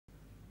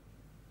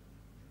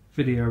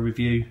Video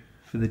review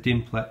for the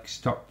Dimplex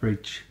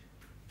Stockbridge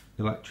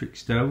electric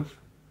stove.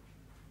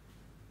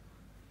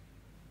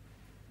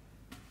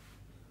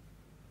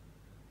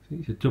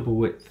 It's a double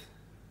width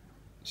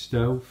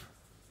stove,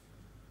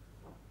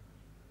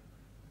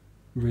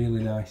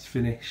 really nice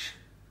finish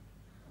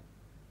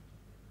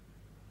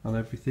on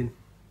everything.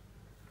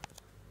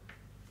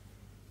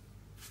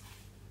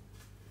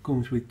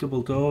 Comes with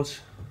double doors,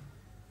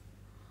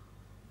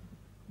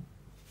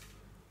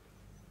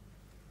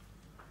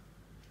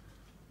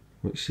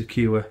 which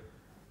secure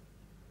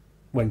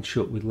when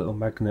shut with little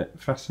magnet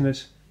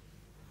fasteners.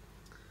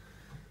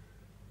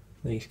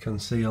 These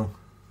conceal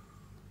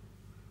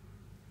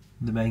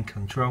the main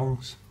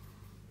controls.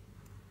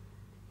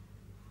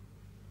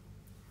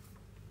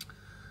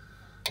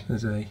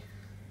 There's a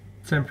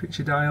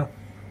temperature dial,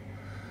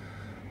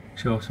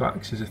 which also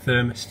acts as a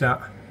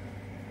thermostat.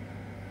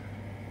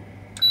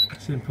 A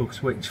simple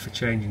switch for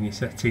changing your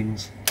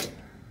settings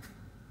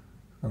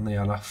on the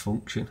on-off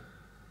function.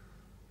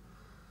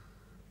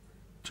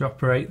 To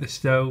operate the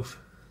stove,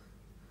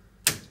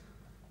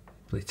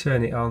 simply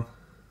turn it on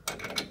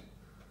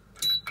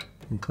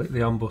and click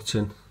the on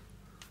button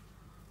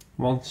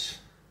once.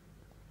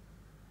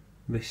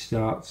 This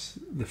starts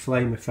the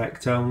flame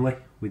effect only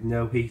with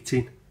no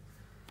heating.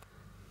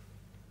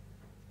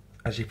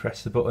 As you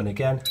press the button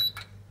again,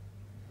 you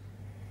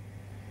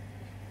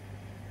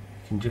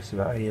can just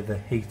about hear the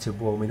heater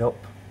warming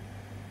up.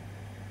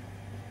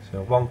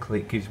 So one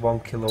click gives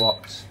 1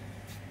 kilowatts,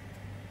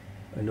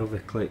 another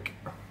click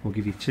will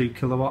give you 2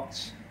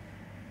 kilowatts.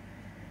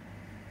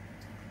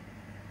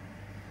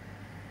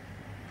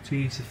 To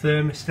use the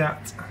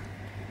thermostat,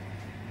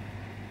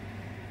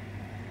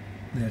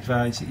 they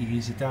advise that you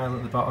use the dial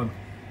at the bottom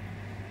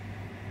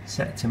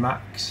set to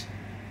max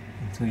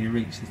until you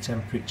reach the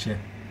temperature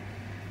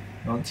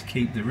you want to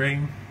keep the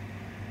room.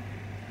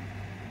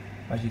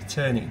 As you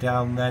turn it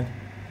down then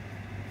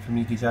from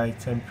your desired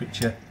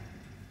temperature,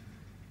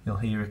 you'll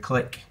hear a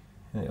click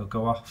and it'll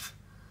go off.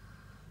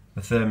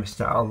 The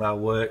thermostat will now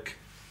work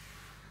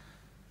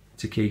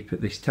to keep at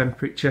this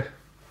temperature.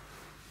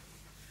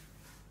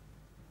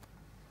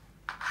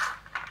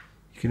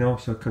 You can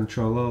also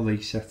control all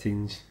these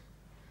settings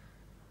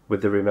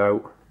with the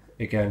remote.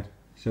 Again,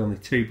 it's only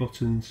 2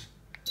 buttons.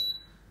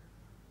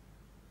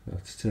 So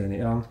to turn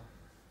it on,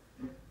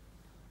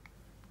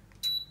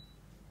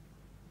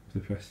 to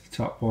press the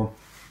top one,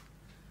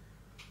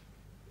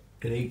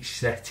 and each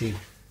setting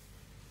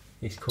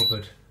is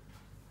covered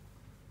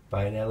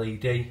by an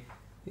LED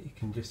that you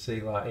can just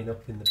see lighting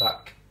up in the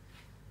back.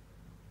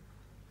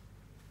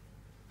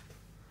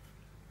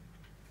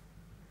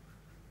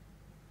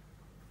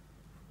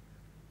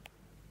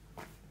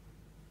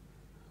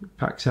 It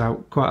packs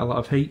out quite a lot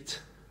of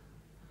heat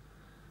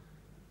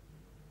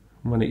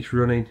when it's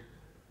running.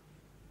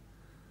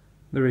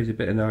 There is a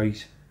bit of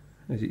noise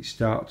as it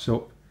starts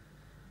up,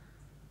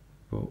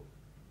 but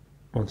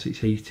once it's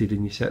heated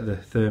and you set the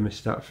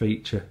thermostat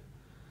feature,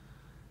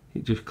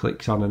 it just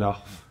clicks on and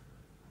off.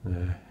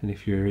 And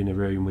if you're in a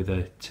room with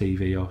a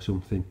TV or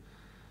something,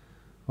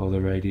 or the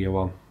radio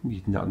on,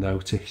 you'd not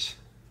notice.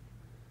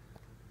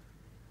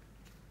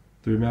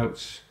 The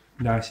remote's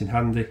nice and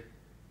handy.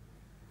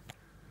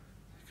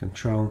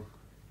 Control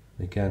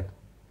again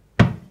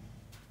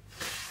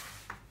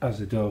as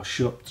the door's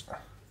shut.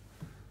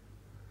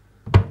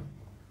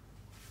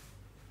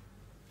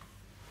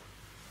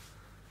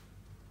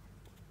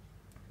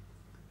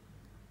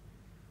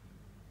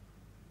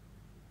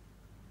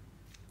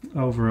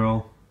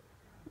 Overall,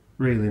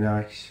 really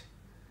nice,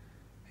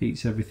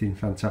 heats everything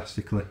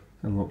fantastically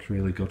and looks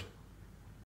really good.